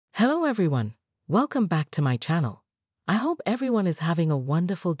Hello everyone, welcome back to my channel. I hope everyone is having a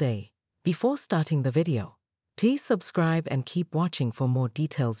wonderful day. Before starting the video, please subscribe and keep watching for more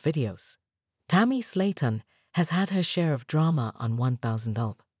details videos. Tammy Slayton has had her share of drama on 1000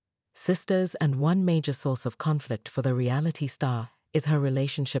 Sisters, and one major source of conflict for the reality star is her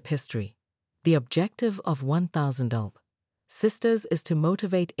relationship history. The objective of 1000 Sisters is to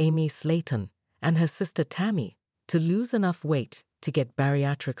motivate Amy Slayton and her sister Tammy to lose enough weight to get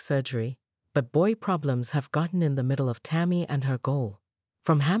bariatric surgery, but boy problems have gotten in the middle of Tammy and her goal.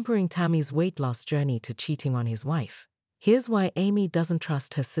 From hampering Tammy's weight loss journey to cheating on his wife, here's why Amy doesn't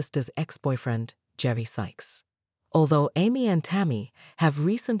trust her sister's ex-boyfriend, Jerry Sykes. Although Amy and Tammy have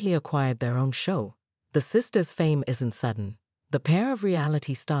recently acquired their own show, the sisters' fame isn't sudden. The pair of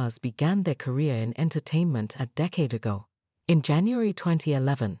reality stars began their career in entertainment a decade ago. In January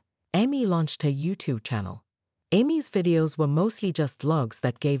 2011, Amy launched her YouTube channel. Amy's videos were mostly just vlogs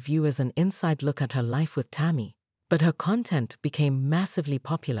that gave viewers an inside look at her life with Tammy, but her content became massively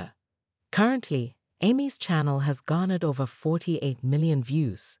popular. Currently, Amy's channel has garnered over 48 million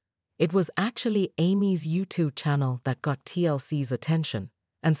views. It was actually Amy's YouTube channel that got TLC's attention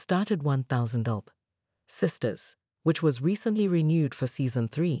and started 1000 Sisters, which was recently renewed for season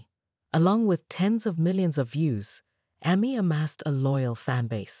 3. Along with tens of millions of views, Amy amassed a loyal fan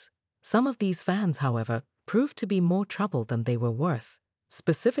base. Some of these fans, however, proved to be more trouble than they were worth,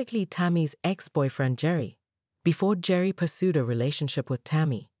 specifically Tammy's ex-boyfriend Jerry. Before Jerry pursued a relationship with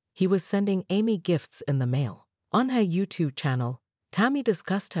Tammy, he was sending Amy gifts in the mail. On her YouTube channel, Tammy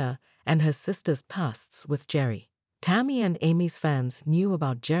discussed her and her sister's pasts with Jerry. Tammy and Amy's fans knew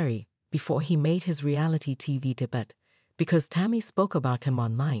about Jerry before he made his reality TV debut because Tammy spoke about him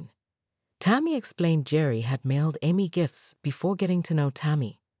online. Tammy explained Jerry had mailed Amy gifts before getting to know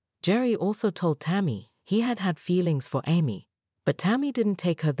Tammy. Jerry also told Tammy he had had feelings for Amy, but Tammy didn't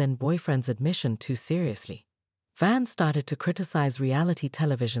take her then-boyfriend's admission too seriously. Fans started to criticize reality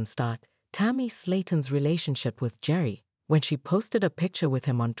television star Tammy Slayton's relationship with Jerry when she posted a picture with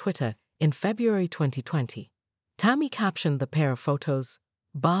him on Twitter in February 2020. Tammy captioned the pair of photos,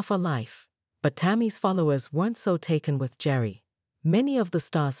 "Bar for life," but Tammy's followers weren't so taken with Jerry. Many of the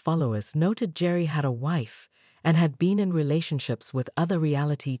star's followers noted Jerry had a wife and had been in relationships with other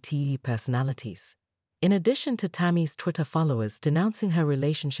reality TV personalities. In addition to Tammy's Twitter followers denouncing her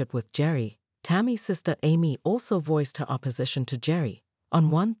relationship with Jerry, Tammy's sister Amy also voiced her opposition to Jerry.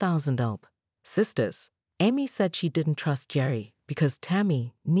 On 1000 Sisters, Amy said she didn't trust Jerry because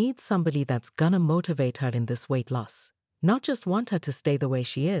Tammy needs somebody that's gonna motivate her in this weight loss, not just want her to stay the way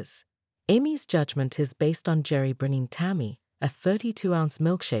she is. Amy's judgment is based on Jerry bringing Tammy a 32-ounce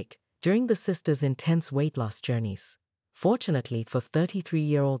milkshake during the sisters' intense weight loss journeys. Fortunately for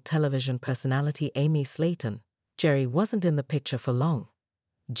 33-year-old television personality Amy Slayton, Jerry wasn't in the picture for long.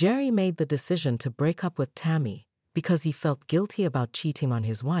 Jerry made the decision to break up with Tammy because he felt guilty about cheating on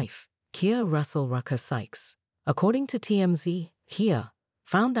his wife, Kia Russell Rucker Sykes. According to TMZ, Kia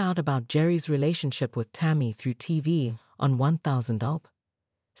found out about Jerry's relationship with Tammy through TV on 1000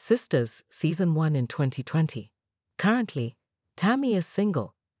 Sisters Season 1 in 2020. Currently, Tammy is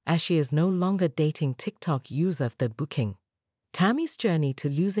single, as she is no longer dating TikTok user The Booking. Tammy's journey to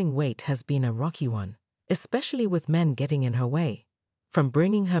losing weight has been a rocky one, especially with men getting in her way. From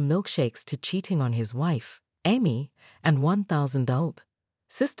bringing her milkshakes to cheating on his wife, Amy, and 1000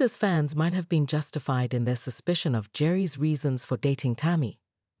 Sisters fans might have been justified in their suspicion of Jerry's reasons for dating Tammy.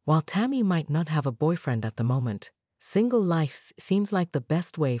 While Tammy might not have a boyfriend at the moment, single life seems like the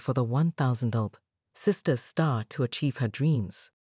best way for the 1000 Sisters star to achieve her dreams.